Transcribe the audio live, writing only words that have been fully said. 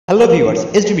Hello viewers,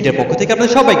 SD মিডিয়ার পক্ষ থেকে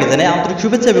আপনাদের সবাইকে জানাই আন্তরিক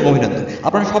শুভেচ্ছা এবং অভিনন্দন।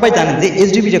 আপনারা সবাই জানেন যে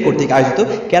এসডি মিডিয়া কর্তৃক আয়োজিত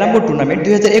ক্যারাম বোর্ড টুর্নামেন্ট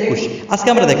 2021। আজকে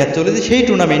আমরা দেখাতে চলেছি সেই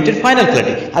টুর্নামেন্টের ফাইনাল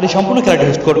খেলাটি। আর এই সম্পূর্ণ খেলাটি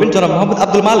হোস্ট করবেন জনাব মোহাম্মদ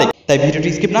আব্দুল মালিক। তাই ভিডিওটি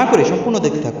স্কিপ না করে সম্পূর্ণ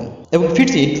দেখতে থাকুন এবং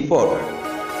ফিরছি একটু পর।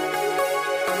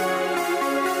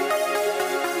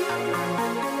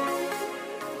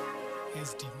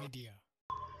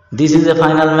 This is the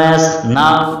final match.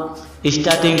 Now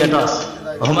starting the toss.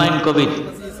 Humayun Kobir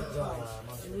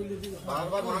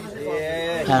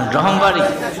and Raham Bari.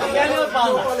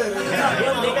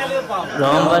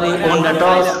 Raham Bari won the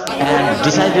toss and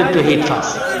decided to hit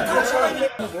first.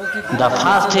 The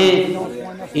first hit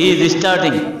is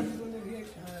starting.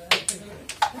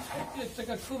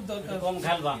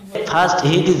 First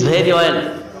hit is very well.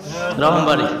 Raham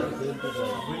Bari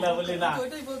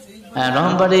and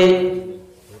Raham Bari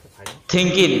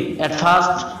thinking at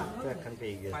first.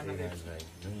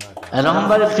 Raham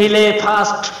Bari feel a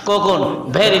fast cocoon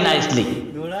very nicely.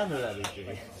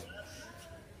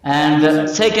 And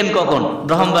second cocoon,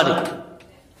 Raham Bari.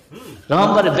 Raham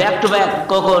Bari back to back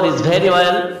cocoon is very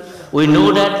well. We know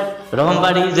that Raham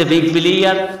Bari is a big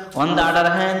player. On the other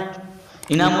hand,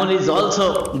 Inamul is also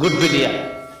good player.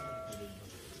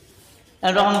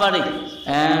 And Raham Bari,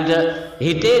 and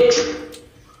he takes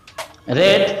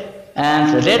red. And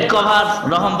red cover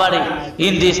Raham Bari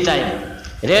in this time.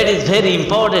 Red is very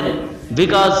important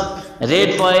because red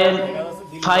point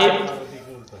 5.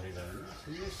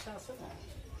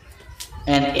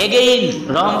 And again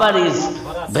Raham Bari is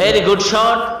very good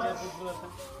shot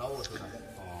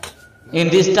in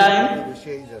this time.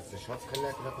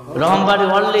 Raham Bari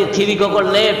only 3 cocoon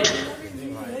left.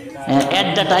 And at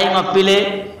the time of play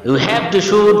you have to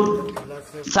shoot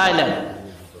silent.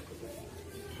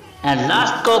 And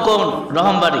last cocoon,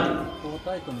 Raham Bari.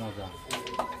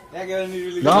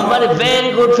 Raham Bari very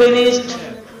good finished.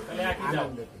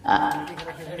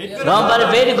 Raham Bari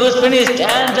very good finished,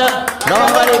 and Raham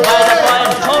Bari by the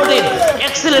point 14.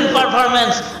 Excellent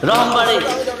performance, Raham Bari,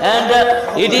 and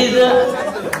it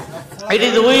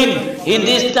is win in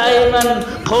this time, and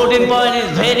 14 point is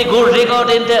very good record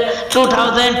in the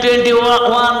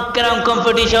 2021 carom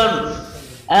competition.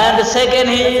 And the second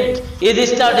hit is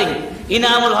starting.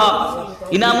 Inamul Haq.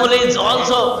 Inamul is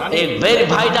also a very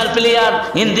vital player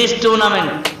in this tournament.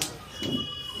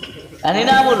 And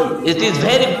Inamul, it is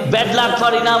very bad luck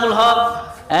for Inamul Haq.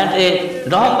 And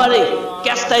Raham Bari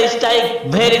catch the strike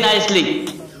very nicely.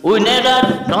 We know that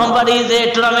Raham Bari is a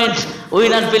tournament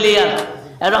winner player.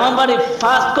 And Raham Bari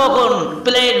fast cocoon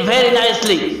played very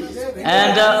nicely.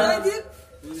 And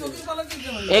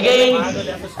again,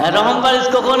 Raham Bari's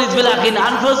cocoon is lacking.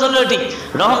 Unfortunately,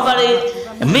 Raham Bari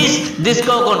missed this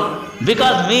cocoon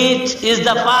because meat is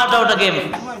the part of the game.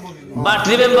 But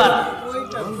remember,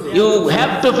 you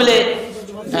have to play.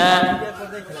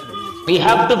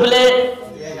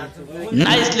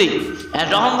 Nicely. And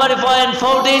Raham Bari point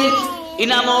 14,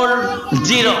 Inamul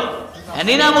 0, and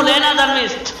Inamul another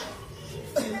missed.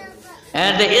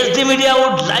 And the SD media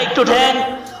would like to thank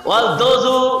all those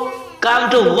who come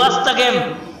to watch the game.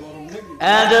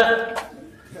 And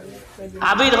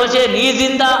Abid Hossain is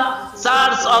in the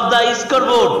charge of the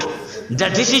scoreboard. The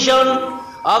decision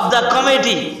of the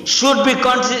committee should be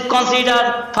considered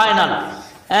final.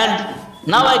 And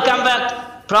now I come back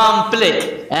from play,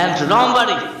 and Raham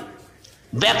Bari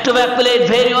back to back played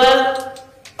very well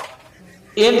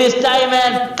in this time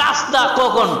and touched the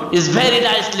cocoon is very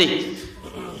nicely.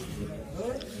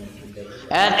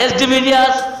 And SD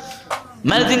Media's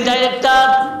managing director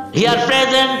here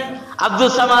present,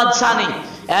 Abdul Samad Sani,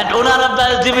 and owner of the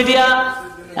SD Media,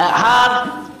 her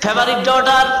favorite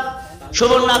daughter,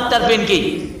 Subarna Akhter Pinky,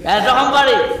 and Raham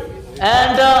Bari,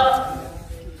 and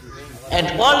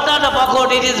alter the record.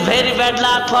 It is very bad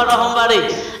luck for Raham Bari.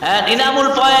 And Inamul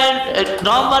point,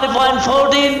 Raham Bari point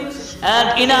 14, and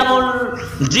Inamul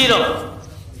 0.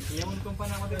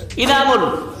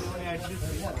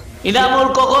 Inamul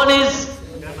cocoon is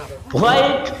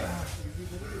white,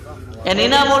 and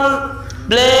Inamul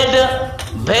played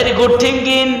very good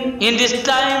thinking in this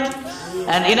time,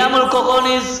 and Inamul cocoon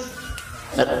is,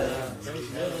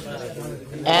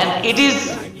 and it is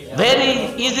very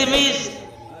easy miss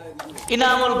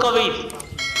Inamul Kobir,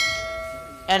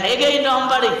 and again Raham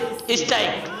Bari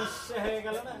strike.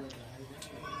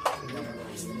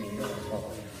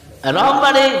 Raham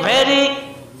Bari very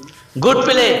good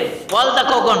play, all the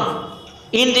cocoon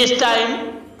in this time.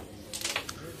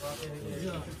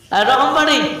 Raham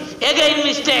Bari again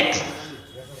mistake.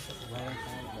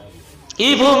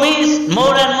 If you miss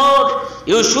more and more,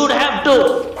 you should have to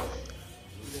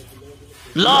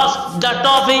lost the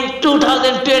trophy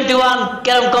 2021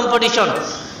 carom competition.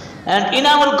 And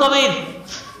Inamul Kobir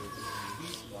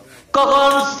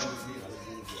Kokons.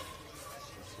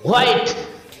 White.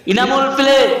 Inamul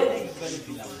play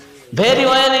very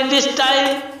well in this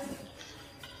time.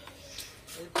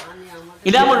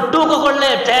 Inamul 2 kokon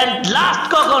left and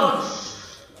last kokon.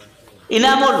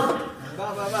 Inamul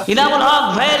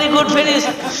Hawk, very good finish,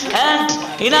 and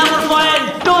Inamul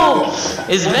point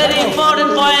 2 is very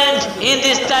important point in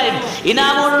this time.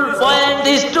 Inamul point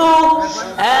is 2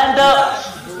 and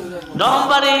Raham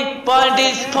Bari point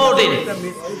is 14.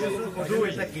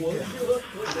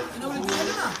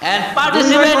 And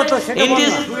participate in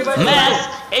this match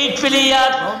 8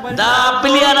 players. The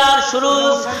players are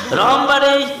Shuruz, Raham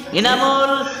Bari,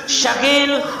 Inamul,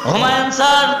 Shakil, Humayun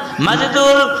Sir,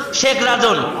 Majidul, Sheikh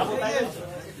Razul.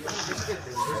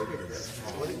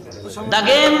 The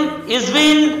game is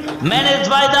being managed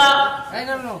by the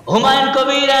Humayun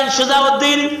Kabir and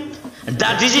Shuzauddin.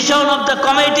 The decision of the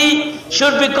committee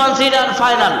should be considered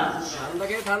final.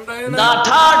 The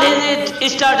third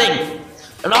is starting.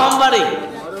 Raham Bari.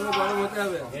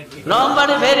 Raham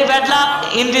Bari very bad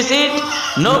luck in this hit.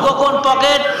 No cocoon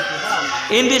pocket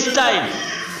in this time.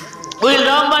 Will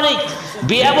Raham Bari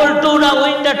be able to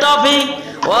win the trophy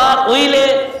or will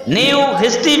a new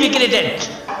history be created?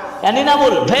 And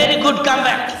Inamul, very good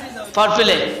comeback for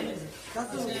play.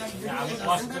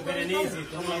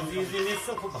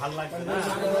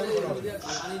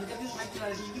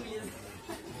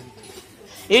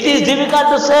 It is difficult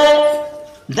to say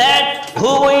that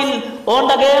who will own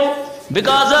the game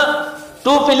because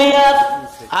two players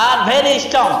are very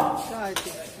strong.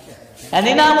 And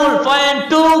Inamul point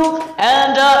 2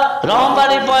 and Raham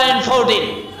Bari point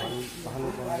 14.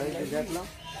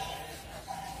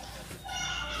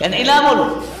 And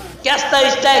Inamul catch the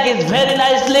stack is very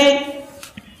nicely.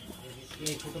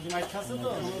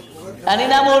 And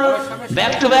Inamul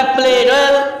back to back play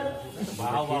well.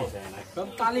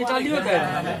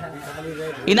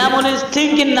 Inamul is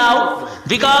thinking now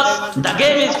because the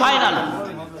game is final.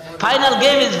 Final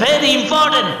game is very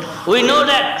important. We know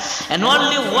that. And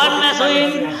only one match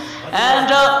win and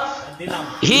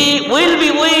he will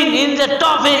be win in the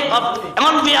trophy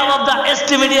on behalf of the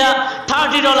ST Media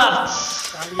 $30.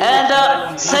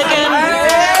 And second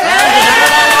and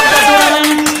of the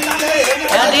tournament.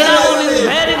 And Inamul is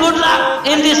very good luck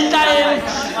in this time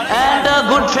and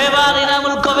good favor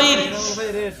Inamul Kabir.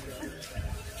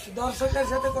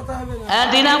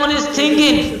 And Inamul is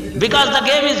thinking because the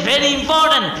game is very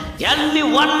important. Only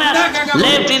one match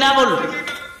left Inamul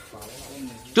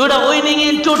to the winning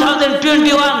in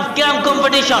 2021 Carrom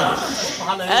competition.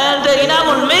 And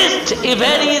Inamul missed a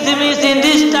very easy miss in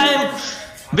this time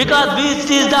because this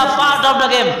is the part of the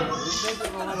game.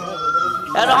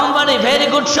 And Raham Bari very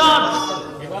good shot.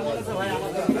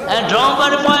 And Raham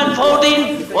Bari point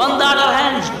 14 on the other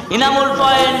hand Inamul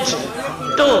point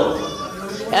 2.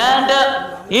 And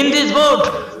in this boat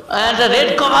and the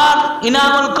red cover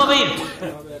Inamul Kabir.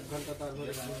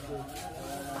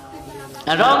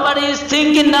 And Raham Bari is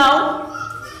thinking now.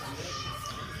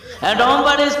 And Raham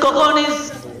Bari's cocoon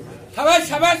is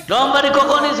Raham Bari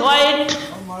cocoon is white.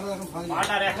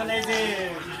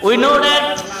 We know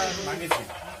that.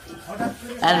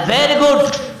 And very good.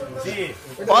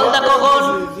 All the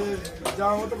cocoon.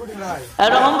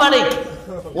 And Raham Bari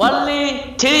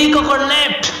only 3 cocoon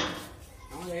left.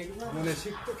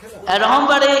 And Raham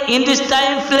Bari in this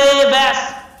time play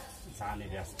bass.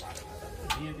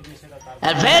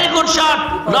 A very good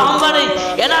shot, Raham Bari,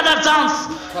 another chance,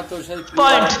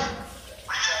 point.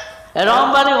 And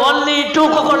Raham Bari only 2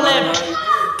 cocoon left.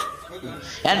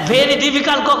 And very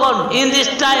difficult cocoon in this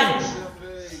time.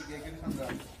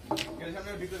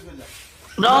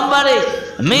 Raham Bari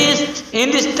missed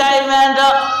in this time and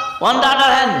on the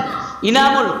other hand,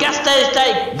 Inamul catch the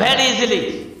strike very easily.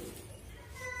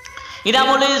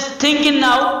 Inamul is thinking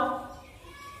now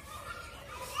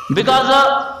because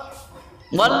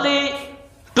only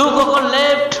 2 cocoon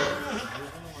left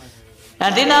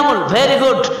and Inamul very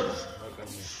good.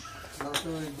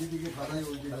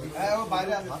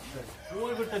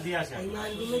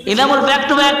 Inamul back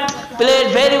to back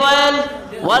played very well.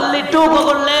 Only 2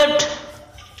 cocoon left.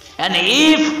 And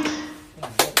if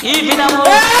Inamul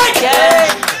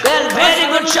can very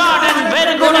good shot and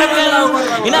very good angle,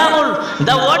 Inamul,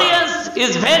 the audience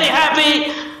is very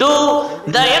happy to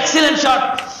the excellent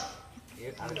shot.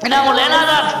 Inamul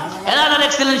another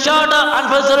excellent shot,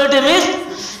 unfortunately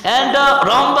missed, and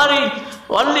Raham Bari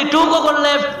only 2 cocoon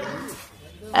left,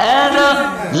 and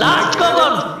last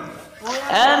cocoon,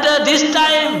 and this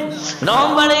time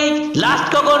Raham Bari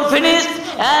last cocoon finished,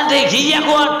 and he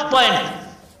acquired point.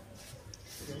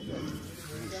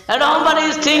 And Raham Bari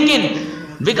is thinking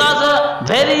because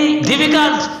very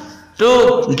difficult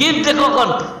to give the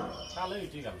cocoon.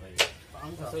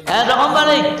 And Raham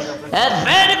Bari, and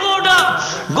very good,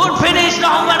 good finish,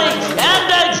 Raham Bari,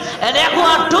 and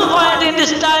Ecuador 2 points in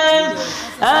this time,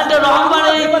 and Raham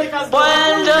Bari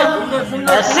point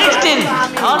 16.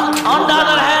 On the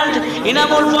other hand,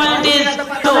 Inamul point is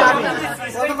 2.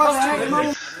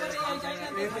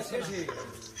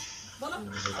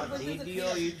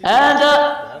 And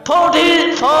fourth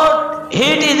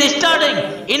hit is starting.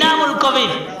 Inamul Kabir,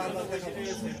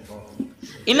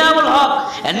 Inamul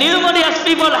Haq, and numerous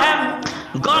people have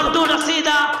gone to see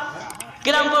the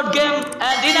Caromboard game,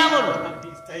 and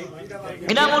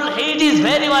Inamul hit is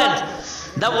very wild.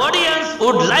 The audience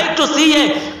would like to see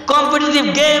a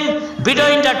competitive game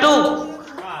between the two.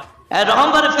 And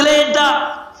Raham Bari played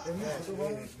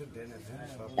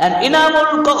and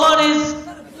Inamul Kokon is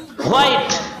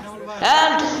white.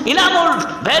 And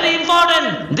Inamul very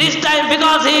important this time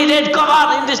because he did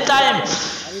cover in this time.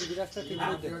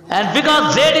 And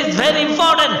because Z is very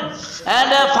important,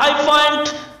 and 5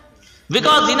 point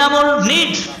because Inamul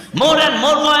needs more and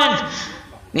more point.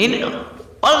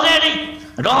 Already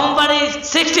Raham Bari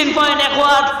 16 point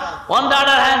Ecuador on the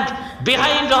other hand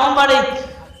behind Raham Bari,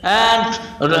 and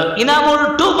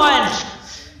Inamul 2 points,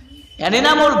 and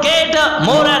Inamul get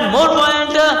more and more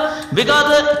point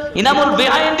because Inamul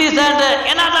behind this, and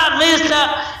another missed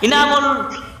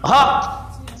Inamul Hawk.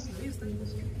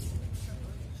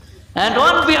 And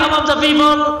on behalf of the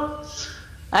people,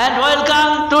 and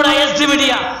welcome to the SD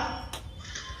Media.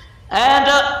 And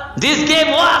this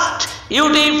game was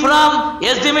UT from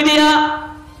SD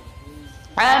Media,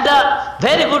 and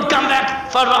very good comeback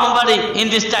for Raham Bari in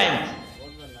this time.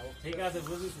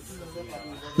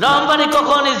 Raham Bari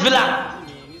Kokon is black.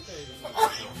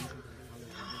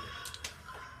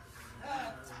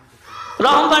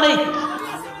 Raham Bari,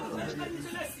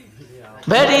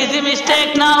 very easy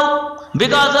mistake now,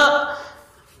 because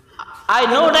I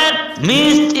know that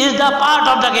missed is the part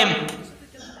of the game.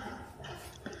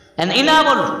 And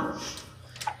Inamul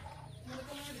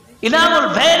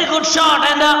very good shot,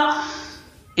 and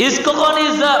his Kokon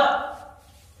is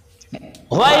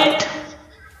white.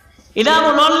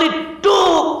 Inamul only 2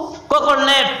 Kokon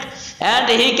left, and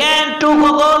he can 2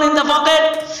 Kokon in the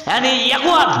pocket, and he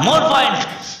acquired more point.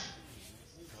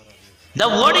 The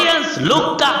audience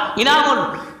looked up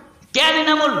Inamul. Can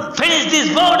Inamul finish this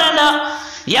board and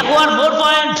acquire more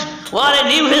point for a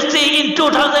new history in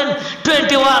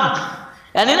 2021?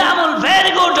 And Inamul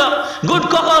very good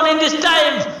Kokon in this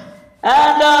time,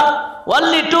 and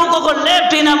only 2 Kokon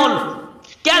left. Inamul,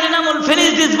 can Inamul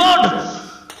finish this board?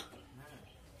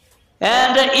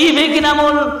 And if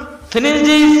Inamul finishes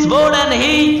this board, and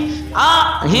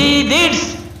he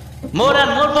needs more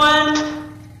and more point.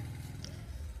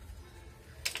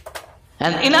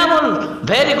 And Inamul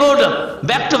very good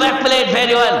back-to-back played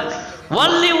very well.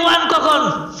 Only 1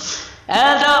 Kokon,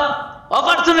 and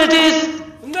opportunities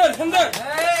does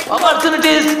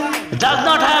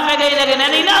not have again.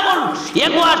 And Inamul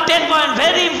acquired 10 point,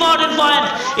 very important point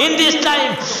in this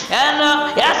time. And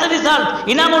as a result,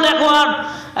 Inamul acquired,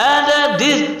 and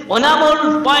this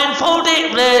Inamul point 12.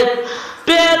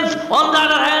 On the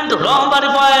other hand, Raham Bari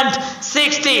point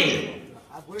 16.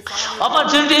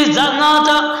 Opportunities does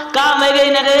not come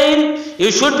again.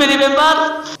 You should be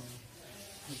remember.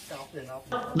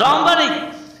 Raham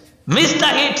Bari missed the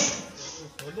hits.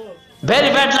 Very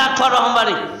bad luck for Raham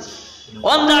Bari.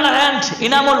 On the other hand,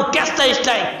 Inamul catch the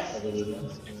strike,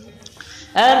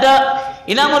 and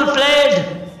Inamul played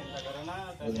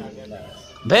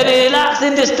very relaxed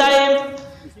in this time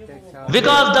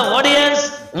because the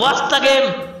audience watched the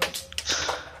game.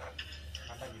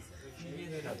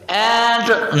 And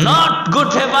not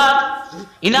good favor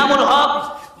Inamul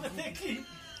Hawk,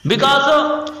 because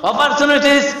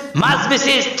opportunities must be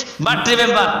seized. But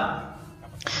remember,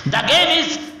 the game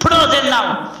is frozen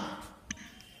now.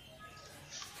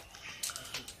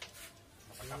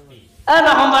 And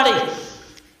Raham Bari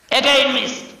again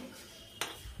missed.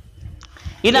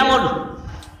 Inamul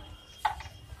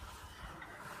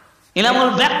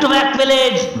back-to-back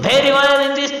played very well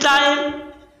in this time.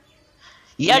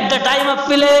 At the time of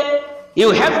play,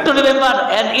 you have to remember,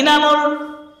 and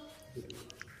Inamul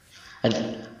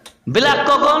black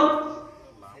Kokon,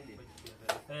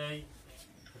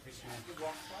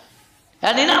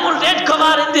 and Inamul red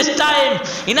cover in this time.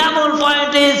 Inamul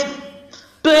point is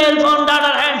 12 on the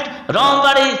other hand. Raham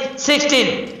Bari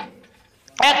 16.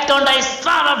 Act on the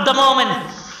spur of the moment.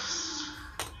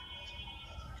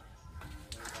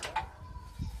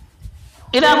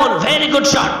 Inamul very good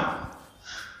shot.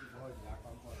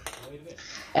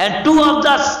 And 2 of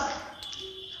us,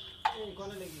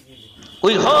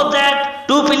 we hope that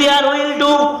 2 players will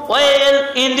do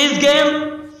well in this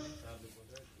game.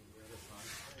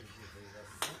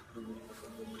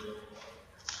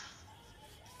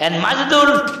 And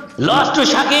Majidur lost to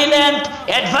Shakil and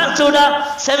advanced to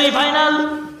the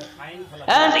semi-final.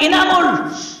 And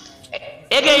Inamul,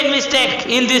 again mistake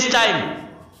in this time.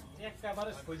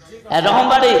 And Raham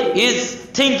Bari is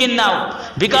thinking now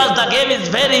because the game is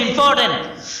very important.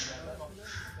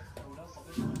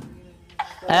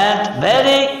 And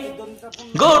very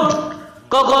good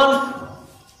Kokon,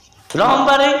 Raham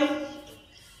Bari.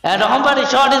 And Raham Bari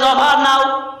shot is over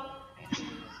now.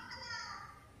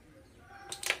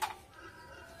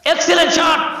 Excellent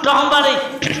shot, Raham Bari.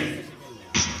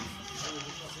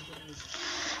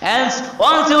 And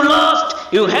once you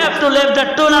lost, you have to leave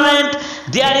the tournament.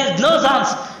 There is no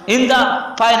chance in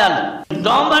the final.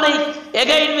 Raham Bari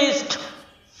again missed.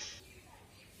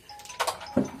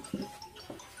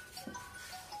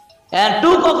 And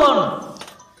two Kokon.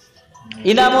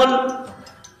 Inamul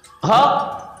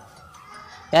Hawk.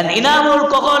 And Inamul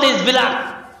Kokon is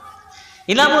black.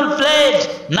 Inamul played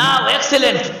now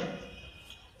excellent.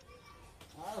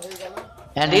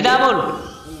 And Inamul.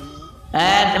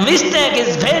 And mistake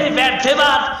is very bad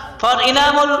favor for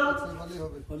Inamul.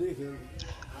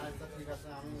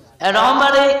 And Raham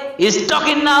Bari is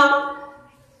talking now.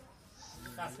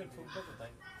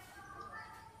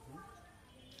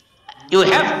 You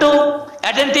have to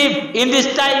attentive in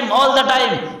this time all the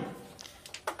time.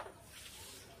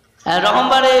 And Raham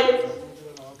Bari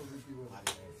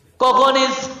Kokon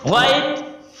is white.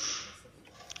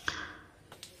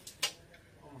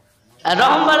 And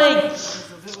Raham Bari,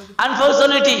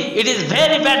 unfortunately, it is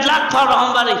very bad luck for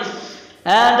Raham Bari.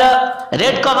 And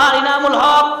red cover Inamul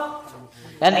Hawk.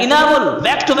 And Inamul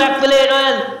back-to-back played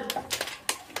well.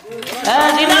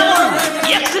 And Inamul,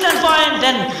 excellent point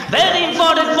and very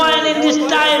important point in this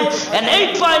time. And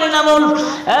 8 point Inamul.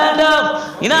 And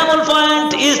Inamul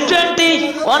point is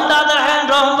 20. On the other hand,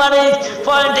 Raham Bari's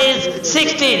point is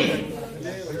 16.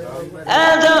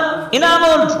 And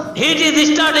Inamul, he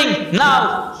is starting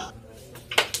now.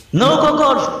 No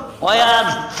Kokor, we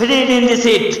are free in the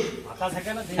seat.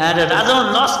 And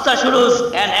Rajan lost the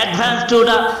Shuruz and advanced to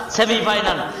the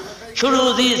semi-final.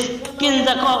 Shuruz is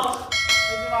Kinda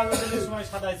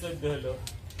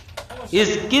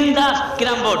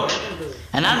Caromboard.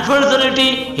 And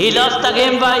unfortunately, he lost the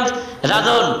game by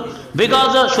Rajan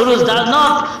because Shuruz does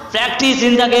not practice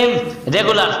in the game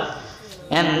regular.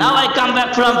 And now I come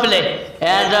back from play.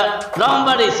 And Raham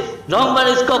Bari's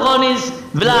Kokon is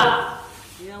black.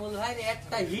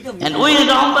 And will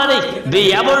Raham Bari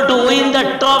be able to win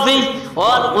the trophy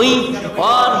or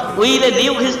will a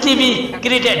new history be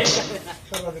created?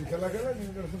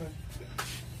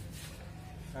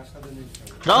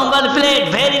 Raham Bari played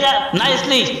very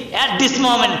nicely at this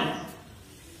moment.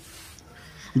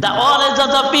 The all age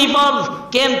of the people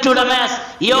came to the match,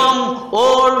 young,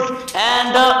 old,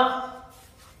 and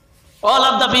all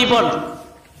of the people.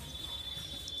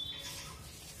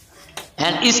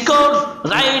 And scored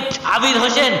right Abir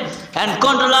Hossain and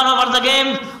controller over the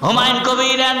game Humayun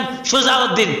Kabir and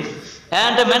Shujauddin.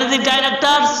 And the managing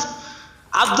directors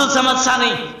Abdul Samad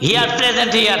Sani here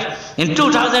present here in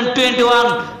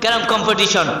 2021 Carrom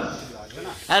competition.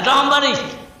 And Raham Bari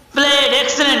played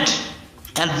excellent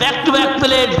and back-to-back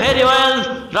played very well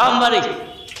Raham Bari.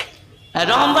 And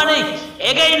Raham Bari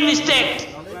again mistake.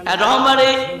 And Raham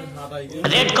Bari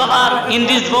red cover in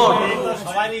this board.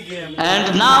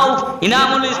 And now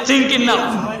Inamul is thinking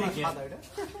now.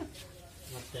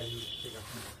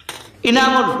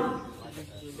 Inamul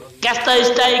cast the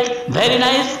strike very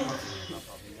nice.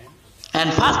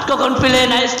 And first Kokon play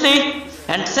nicely.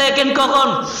 And second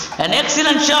Kokon, an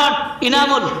excellent shot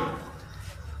Inamul.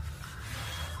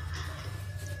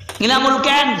 Inamul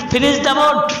can finish the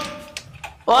board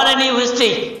or a new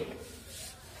history.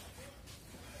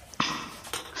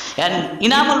 And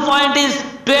Inamul point is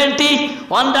 20.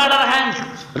 On the other hand,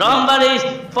 Raham Bari's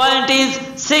point is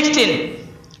 16.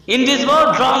 In this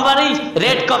board, Raham Bari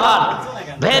red cover.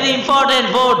 Very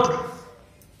important board.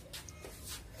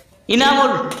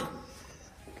 Inamul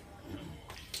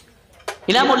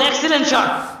excellent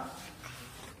shot.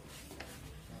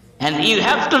 And you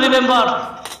have to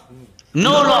remember,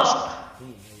 no loss.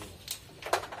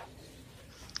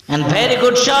 And very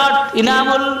good shot,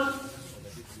 Inamul.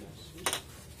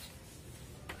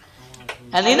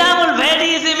 And Inamul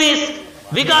very easy miss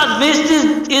because miss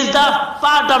is the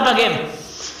part of the game.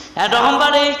 And Raham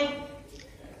Bari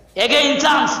again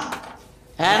chance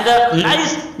and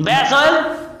nice bass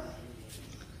oil.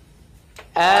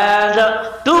 And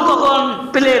two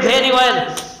Kokon play very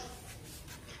well.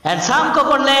 And some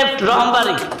Kokon left Raham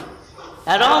Bari.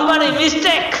 And Raham Bari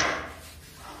mistake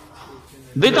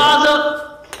because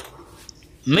of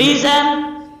miss and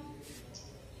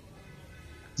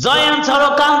Joy and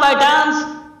sorrow come by dance.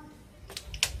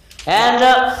 And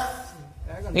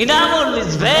Inamul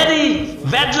is very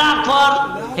bad luck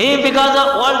for him because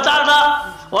of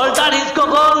Walter is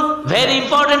Kokon, very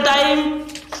important time.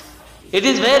 It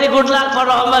is very good luck for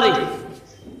Raham Bari.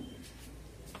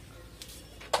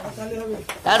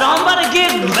 And Raham Bari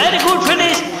gave very good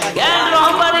finish, and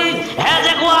Raham Bari has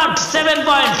acquired 7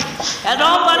 points. And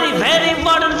Raham Bari very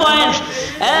important point,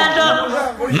 and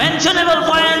mentionable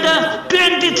point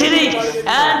 23,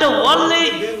 and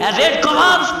only a red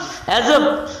cover as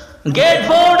a gate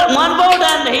board, one board,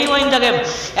 and he won the game.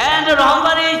 And Raham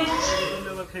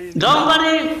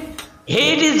Bari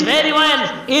hit is very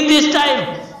well in this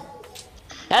time.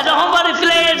 And Raham Bari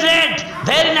played red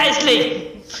very nicely.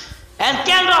 And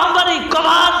can Raham Bari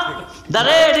cover the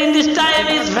red in this time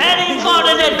is very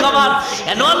important red cover.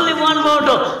 And only one board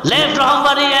left Raham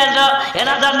Bari, and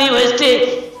another new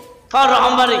history for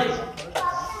Raham Bari.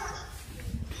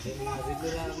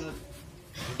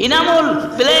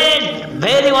 Inamul played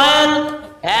very well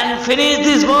and finished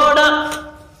this board.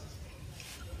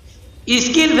 He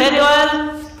skilled very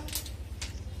well.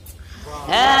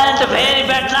 And very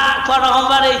bad luck for Raham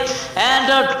Bari. And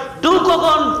 2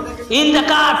 Kokon in the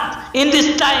cart in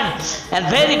this time. And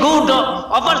very good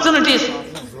opportunities.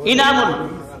 Inamul.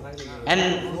 And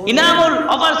Inamul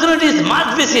opportunities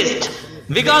must be seized.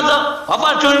 Because of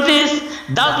opportunities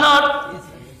does not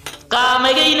come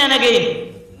again and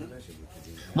again.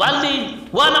 Only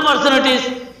one opportunities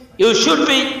you should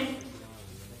be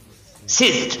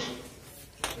seized.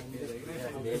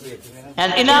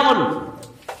 And Inamul.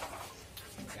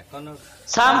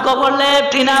 Some Kokon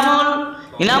left,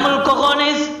 Inamul Kokon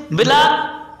is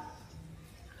below.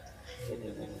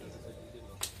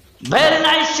 Very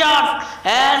nice shot,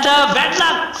 and bad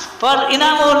luck for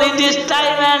Inamul in this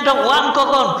time, and 1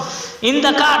 Kokon in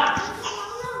the cart.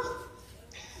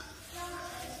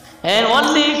 And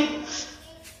only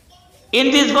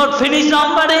in this board finished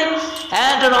Raham Bari,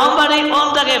 and Raham Bari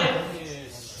won the game.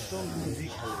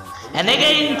 And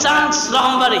again chance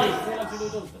Raham Bari.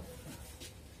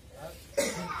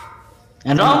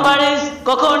 And Raham Bari's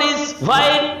Kokon is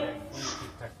white.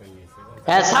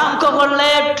 And some Kokon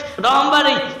left Raham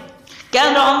Bari.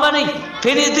 Can Raham Bari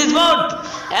finish this board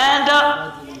and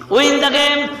win the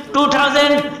game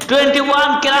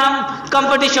 2021 Carrom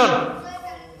competition?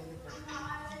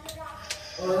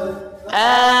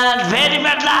 And very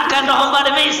bad luck, and Raham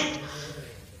Bari missed.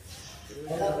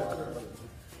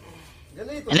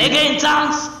 And again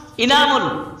chance Inamul.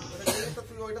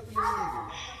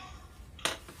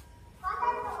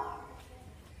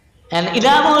 And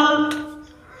Inamul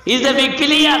is the big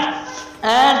player,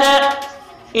 and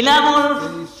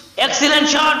Inamul excellent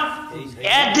shot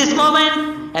at this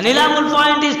moment, and Inamul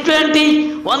point is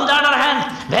 20. On the other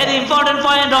hand, very important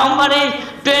point, Raham Bari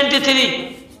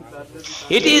 23.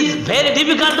 It is very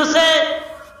difficult to say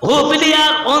who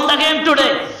player won the game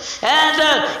today, and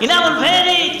Inamul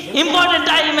very important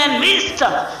time and missed,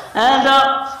 and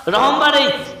Raham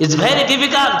Bari is very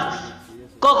difficult.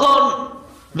 Kokon,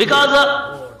 because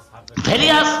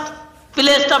various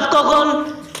placed of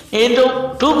Kokon into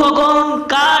 2 Kokon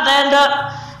card and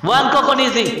 1 Kokon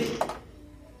easy.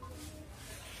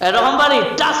 Raham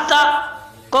Bari touched the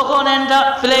Kokon and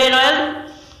played well.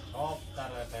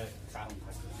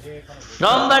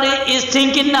 Raham Bari is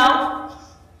thinking now,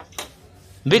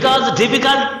 because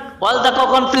difficult all the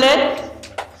Kokon play.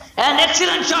 An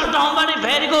excellent shot, Raham Bari,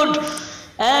 very good.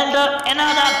 And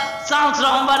another chance,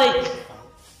 Raham Bari.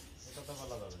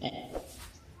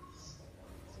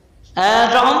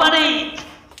 And Raham Bari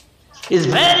is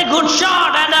very good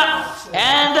shot,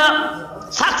 and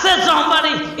success Raham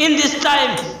Bari in this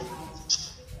time.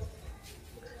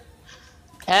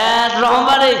 And Raham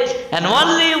Bari, and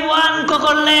only 1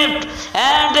 Kokon left,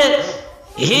 and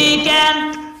he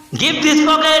can give this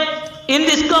pocket in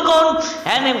this Kokon,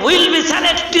 and he will be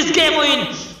select this game win.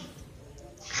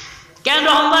 Can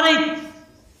Raham Bari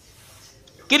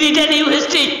create a new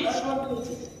history?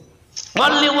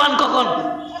 Only 1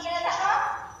 Kokon.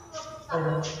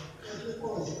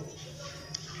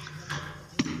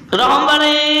 Raham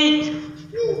Bari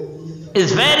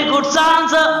is very good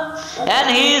chance, and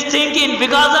he is thinking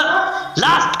because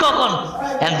last Kokon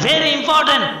and very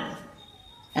important,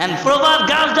 and proper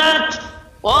girls that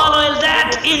all oil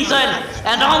that in soil,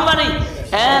 and Raham Bari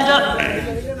and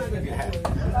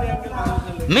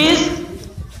miss,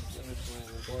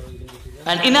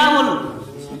 and Inamul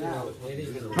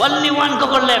only 1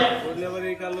 Kokon left.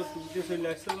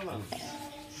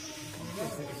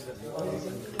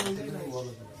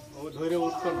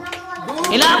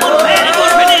 Inamul very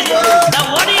good finish. The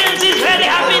audience is very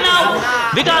happy now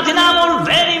because Inamul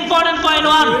very important point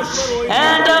 1,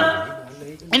 and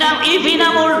If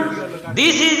Inamul,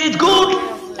 this is good,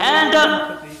 and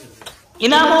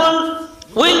Inamul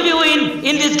will be win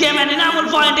in this game, and Inamul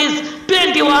point is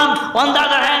 21. On the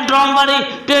other hand, Raham Bari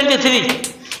 23.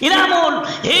 Inamul,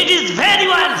 it is very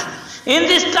well in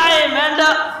this time, and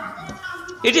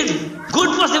it is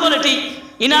good possibility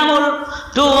Inamul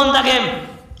to win the game.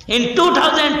 In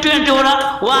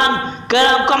 2021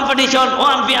 Carrom competition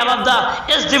on behalf of the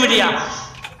SD Media.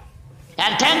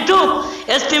 And thank to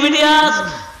SD Media's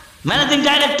Managing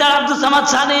Director Abdul Samad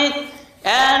Sani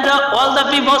and all the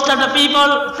people, most of the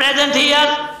people present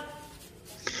here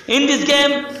in this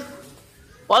game.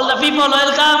 All the people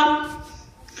welcome.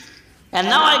 And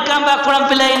now I come back from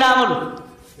play Inamul.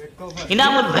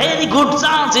 Inamul very good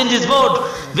chance in this board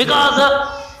because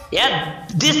at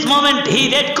this moment he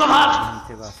red cover.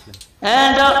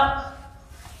 And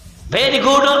very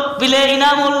good play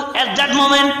Inamul at that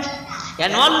moment,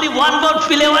 and only one board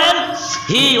play when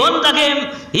he won the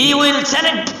game. He will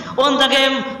select on the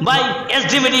game by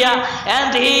SD Media,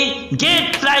 and he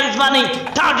get prize money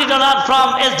 $30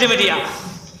 from SD Media.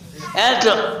 And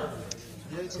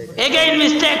again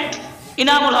mistake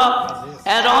Inamul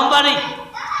and Raham Bari.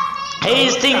 He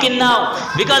is thinking now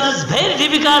because it's very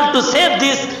difficult to save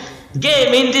this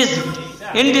game in this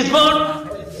board.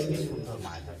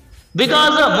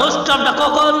 Because most of the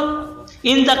cockle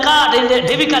in the card in the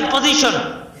difficult position.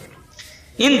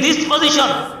 In this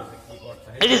position,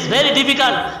 it is very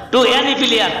difficult to any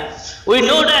player. We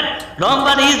know that Raham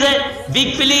Bari is a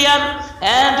big player,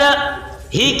 and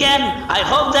he can. I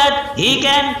hope that he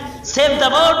can save the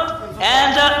board,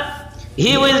 and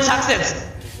he will success.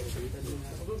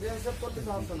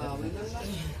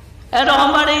 And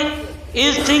Raham Bari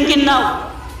is thinking now,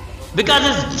 because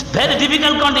it's very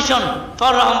difficult condition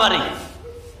for Raham Bari.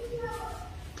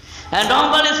 And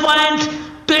Raham Bari's point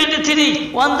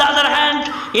 23. On the other hand,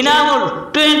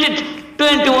 Inamul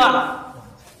 21.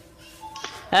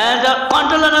 And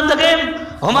controller of the game,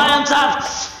 Humayun Sir.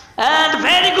 And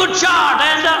very good shot,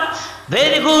 and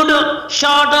very good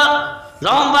shot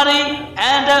Raham Bari,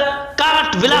 and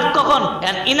cut Vilak Kokon.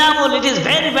 And Inamul, it is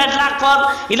very bad luck for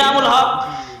Inamul Hawk,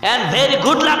 and very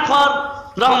good luck for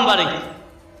Raham Bari.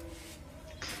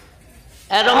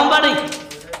 And Raham Bari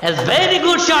has very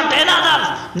good shot,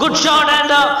 another good shot, and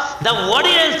the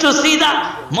audience to see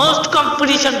the most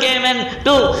competition game, and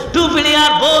two players,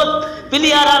 both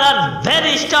players are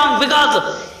very strong because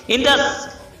in the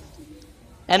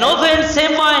an offense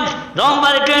same point, Raham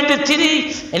Bari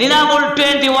 23 and Inamul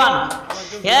 21.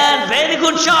 And very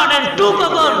good shot and two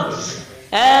kokon,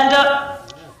 and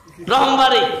Raham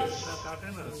Bari.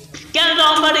 Can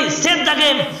Raham Bari save the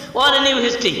game or a new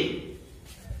history?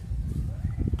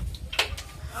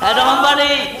 And Raham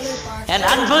Bari, and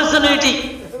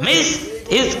unfortunately missed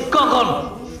his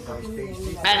kokon,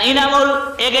 and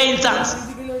Inamul again chance,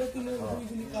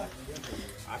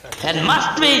 and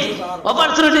must be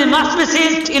opportunity must be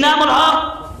seized. Inamul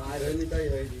Hawk,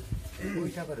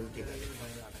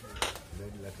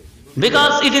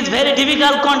 because it is very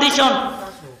difficult condition,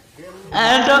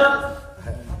 and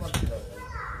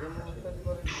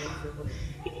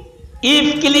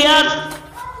if clear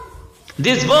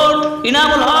this board,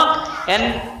 Inamul Hawk,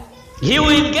 and he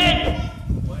will get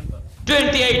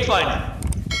 28 points.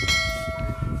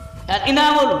 And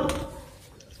Inamul,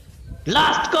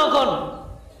 last kokon,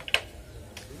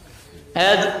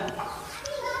 has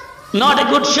not a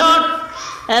good shot,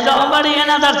 and Raham Bari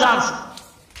another chance.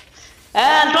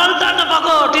 And don't turn the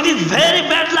pocket, it is very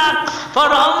bad luck for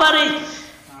Raham Bari.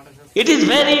 It is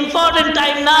very important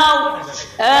time now,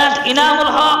 and Inamul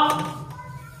Hawk,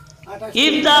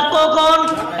 if the kokon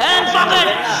and pocket,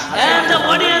 and the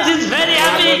audience is very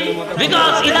happy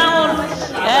because Inamul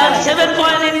has 7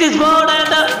 points in this board, and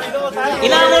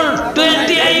Inamul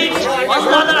 28. On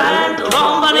the other hand,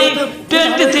 Raham Bari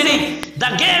 23. The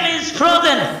game is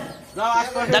frozen.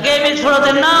 The game is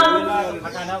frozen now,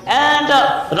 and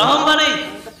Raham Bari,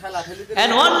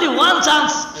 and only one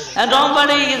chance, and Raham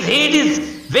Bari is hit is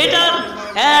better,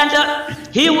 and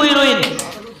he will win.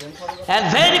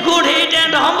 And very good hit,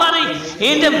 and Raham Bari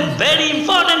in the very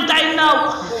important time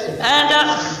now, and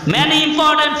many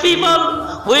important people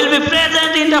will be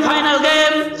present in the final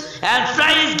game, and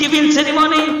prize giving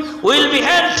ceremony will be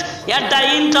held at the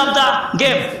end of the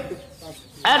game.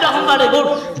 And Raham Bari,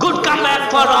 good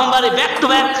comeback for Raham Bari, back to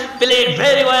back, played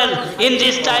very well in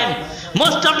this time.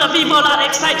 Most of the people are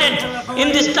excited in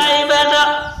this time, and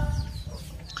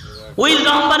will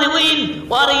Raham Bari win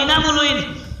or Inamul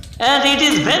win? And it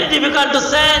is very difficult to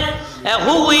say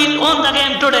who will win the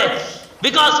game today,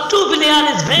 because two players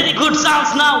is very good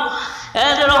chance now,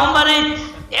 and Raham Bari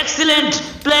excellent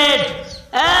played,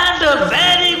 and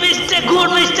very good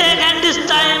mistake, and this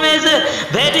time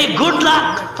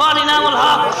for Inamul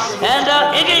Haq. And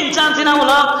again chance Inamul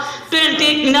Haq.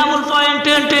 20, Inamul point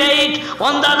 28.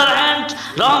 On the other hand,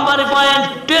 Raham Bari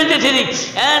point 23.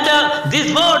 And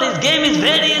this board, this game is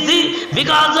very easy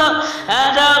because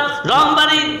Raham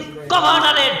Bari covered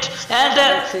on it. And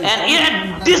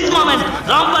at this moment,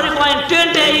 Raham Bari point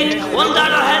 28. On the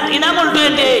other hand, Inamul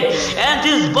 28. And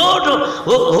this board,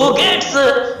 who gets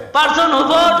person who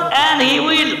vote, and he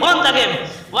will win the game.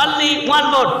 Only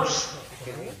one vote.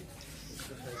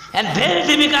 And very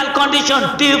difficult condition,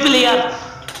 2 player.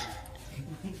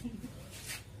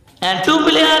 And 2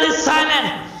 player is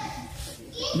silent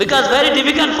because very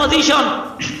difficult position.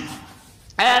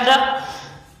 And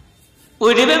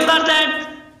we remember that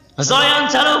Zoya and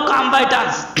Charo come by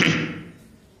turns.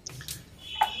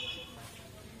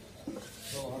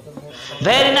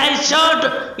 Very nice shot,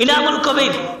 Inamul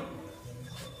Kabir.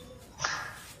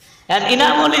 And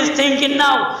Inamul is thinking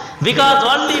now because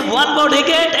only one vote he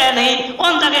get and he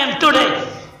won the game today.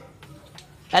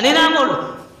 And Inamul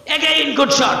again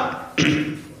good shot.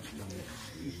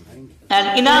 And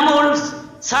Inamul's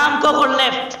Sam Kokor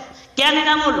left. Can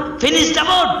Inamul finish the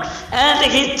board?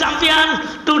 And his champion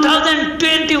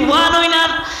 2021 winner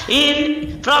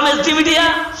from SD Media.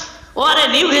 What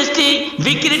a new history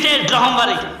we created Raham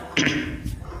Bari.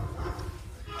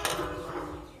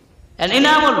 And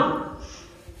Inamul,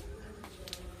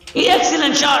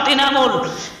 excellent shot Inamul.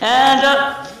 And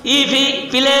if he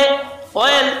play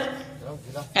well,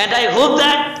 and I hope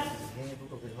that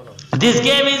this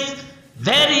game is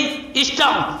very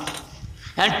strong.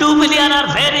 And 2 million are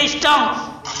very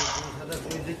strong.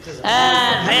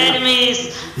 And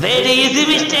very easy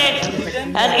mistake.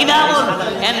 And Inamul,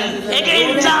 and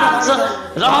again chance.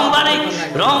 Raham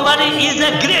Bari is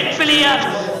a great player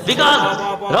because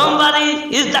Raham Bari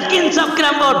is the kings of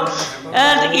Caromboard.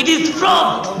 And it is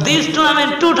from this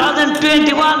tournament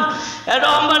 2021. And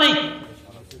Raham Bari,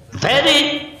 very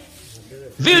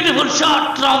beautiful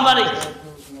shot, Raham Bari.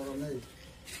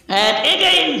 And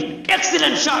again,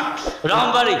 excellent shot,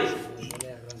 Raham Bari.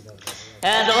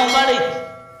 And Raham Bari,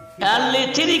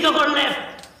 only 3 kokor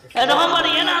left. And Raham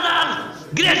Bari, another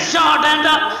great shot. And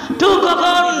 2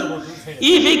 kokor,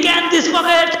 if he can this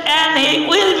pocket, and he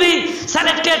will be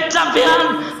selected champion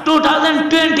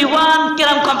 2021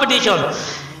 Carrom competition.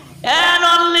 And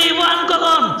only 1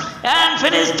 kokor, and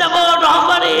finish the board. Raham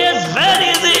Bari is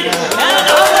very easy. And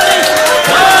Raham Bari,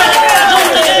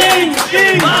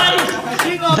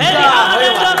 very hard,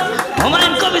 and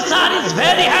Humayun Kabisar is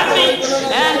very happy,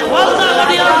 and all the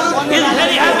audience is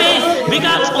very happy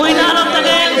because winner of the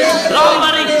game, Raham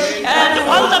Bari, and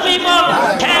all the people,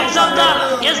 thanks of the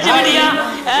SD Media,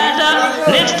 and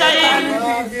next time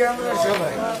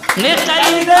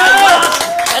I watch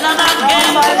another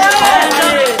game, and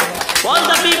all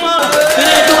the people.